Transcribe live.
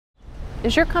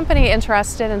Is your company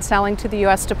interested in selling to the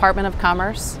U.S. Department of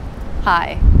Commerce?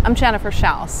 Hi, I'm Jennifer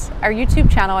Schaus. Our YouTube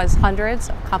channel has hundreds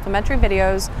of complimentary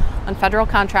videos on federal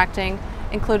contracting,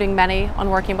 including many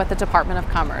on working with the Department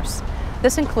of Commerce.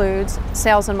 This includes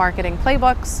sales and marketing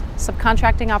playbooks,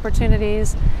 subcontracting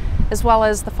opportunities, as well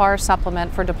as the FAR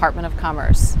supplement for Department of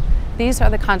Commerce. These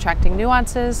are the contracting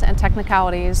nuances and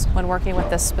technicalities when working with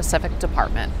this specific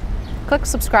department. Click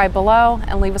subscribe below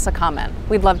and leave us a comment.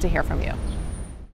 We'd love to hear from you.